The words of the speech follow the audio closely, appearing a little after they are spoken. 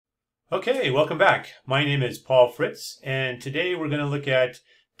Okay, welcome back. My name is Paul Fritz, and today we're going to look at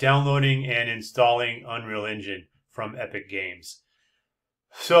downloading and installing Unreal Engine from Epic Games.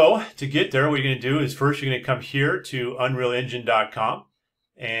 So, to get there, what you're going to do is first you're going to come here to unrealengine.com,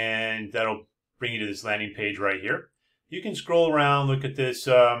 and that'll bring you to this landing page right here. You can scroll around, look at this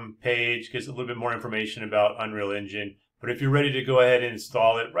page, gives a little bit more information about Unreal Engine. But if you're ready to go ahead and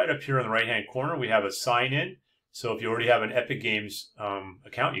install it, right up here in the right-hand corner, we have a sign-in. So if you already have an Epic Games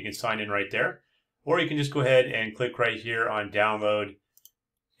account, you can sign in right there. Or you can just go ahead and click right here on download,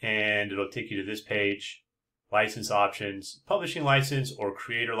 and it'll take you to this page, license options, publishing license or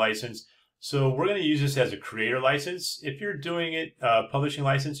creator license. So we're going to use this as a creator license. If you're doing it publishing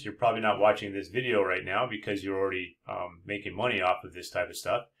license, you're probably not watching this video right now because you're already making money off of this type of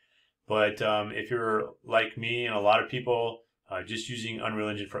stuff. But if you're like me and a lot of people just using Unreal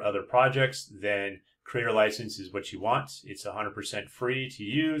Engine for other projects, then creator license is what you want. It's 100% free to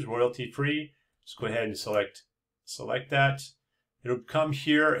use, royalty free. Just go ahead and select that. It'll come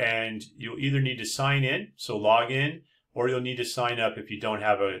here and you'll either need to sign in, so log in, or you'll need to sign up if you don't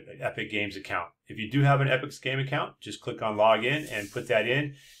have an Epic Games account. If you do have an Epic Games account, just click on log in and put that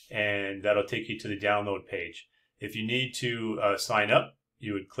in, and that'll take you to the download page. If you need to sign up,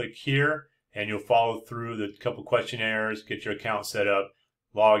 you would click here and you'll follow through the couple questionnaires, get your account set up,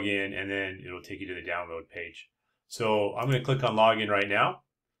 log in, and then it'll take you to the download page. So I'm going to click on login right now.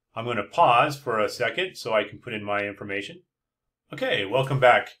 I'm going to pause for a second so I can put in my information. Okay, welcome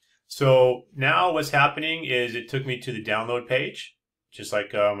back. So now what's happening is it took me to the download page, just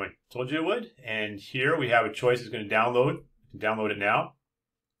like I told you it would. And here we have a choice. It's going to download. You can download it now.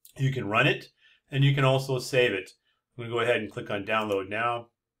 You can run it, and you can also save it. I'm going to go ahead and click on download now.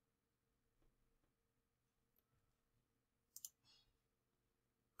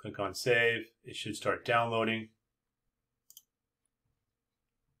 Click on save. It should start downloading.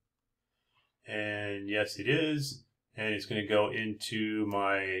 And yes, it is. And it's going to go into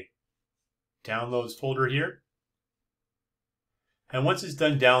my downloads folder here. And once it's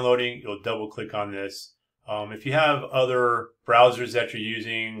done downloading, you'll double click on this. If you have other browsers that you're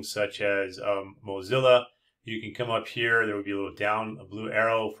using, such as Mozilla, you can come up here. There will be a blue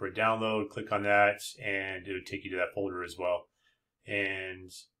arrow for a download. Click on that, and it'll take you to that folder as well.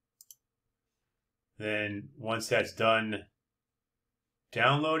 And then once that's done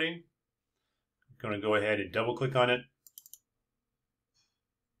downloading, I'm going to go ahead and double click on it.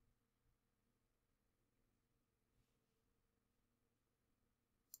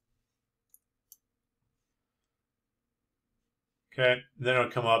 Okay, then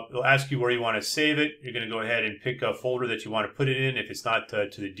it'll come up. It'll ask you where you want to save it. You're going to go ahead and pick a folder that you want to put it in if it's not to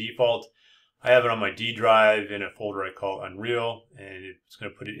the default. I have it on my D drive in a folder I call Unreal, and it's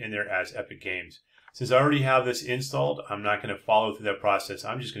going to put it in there as Epic Games. Since I already have this installed, I'm not going to follow through that process.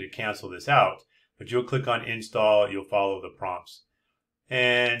 I'm just going to cancel this out. But you'll click on install, you'll follow the prompts.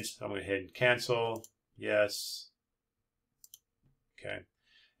 And I'm going to go ahead and cancel. Yes. Okay.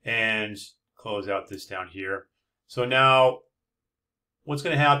 And close out this down here. So now what's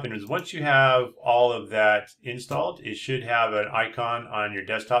going to happen is once you have all of that installed, it should have an icon on your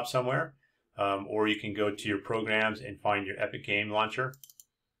desktop somewhere. Or you can go to your programs and find your Epic Game Launcher.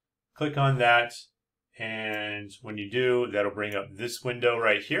 Click on that, and when you do, that'll bring up this window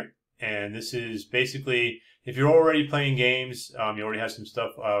right here. And this is basically, if you're already playing games, you already have some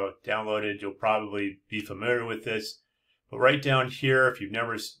stuff downloaded, you'll probably be familiar with this. But right down here, if you've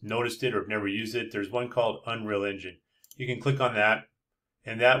never noticed it or have never used it, there's one called Unreal Engine. You can click on that,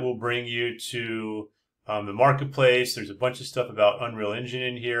 and that will bring you to the marketplace. There's a bunch of stuff about Unreal Engine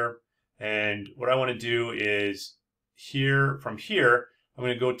in here. And what I want to do is from here, I'm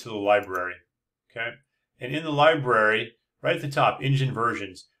going to go to the library. Okay. And in the library, right at the top, engine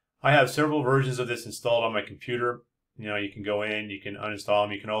versions. I have several versions of this installed on my computer. You know, you can go in, you can uninstall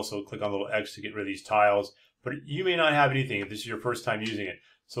them. You can also click on the little X to get rid of these tiles. But you may not have anything if this is your first time using it.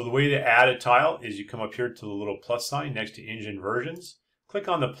 So the way to add a tile is you come up here to the little plus sign next to engine versions. Click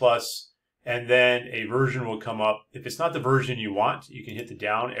on the plus, and then a version will come up. If it's not the version you want, you can hit the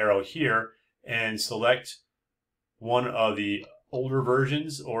down arrow here and select one of the older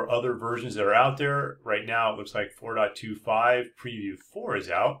versions or other versions that are out there. Right now it looks like 4.25 preview 4 is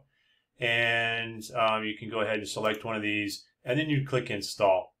out, and you can go ahead and select one of these, and then you click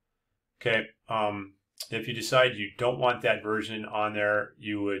install. Okay. If you decide you don't want that version on there,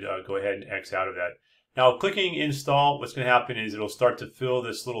 you would go ahead and X out of that. Now, clicking install, what's going to happen is it'll start to fill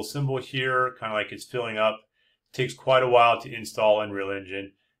this little symbol here, kind of like it's filling up. It takes quite a while to install Unreal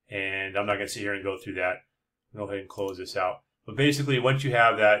Engine, and I'm not going to sit here and go through that. Go ahead and close this out. But basically, once you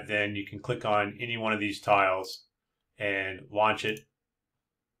have that, then you can click on any one of these tiles and launch it.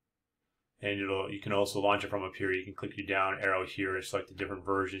 and you can also launch it from up here. You can click your down arrow here and select the different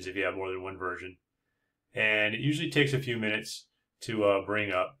versions if you have more than one version. And it usually takes a few minutes to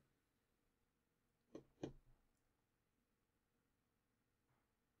bring up.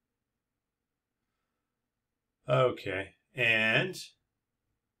 Okay, and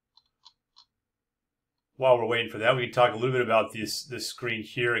while we're waiting for that, we can talk a little bit about this screen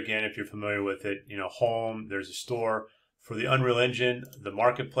here again, if you're familiar with it. You know, home, there's a store for the Unreal Engine, the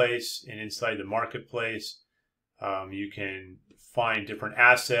marketplace, and inside the marketplace, you can find different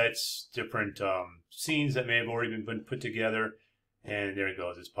assets, different scenes that may have already been put together, and there it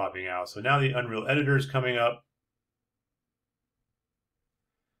goes, it's popping out. So now the Unreal Editor is coming up,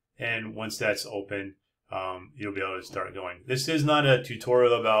 and once that's open, you'll be able to start going. This is not a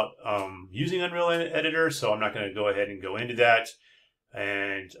tutorial about using Unreal Editor, so I'm not going to go ahead and go into that,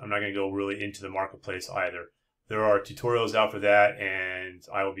 and I'm not going to go really into the marketplace either. There are tutorials out for that, and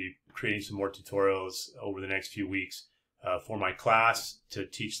I will be creating some more tutorials over the next few weeks for my class to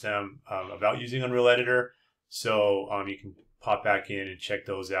teach them about using Unreal Editor. So you can pop back in and check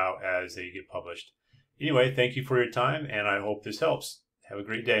those out as they get published. Anyway, thank you for your time, and I hope this helps. Have a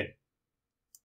great day.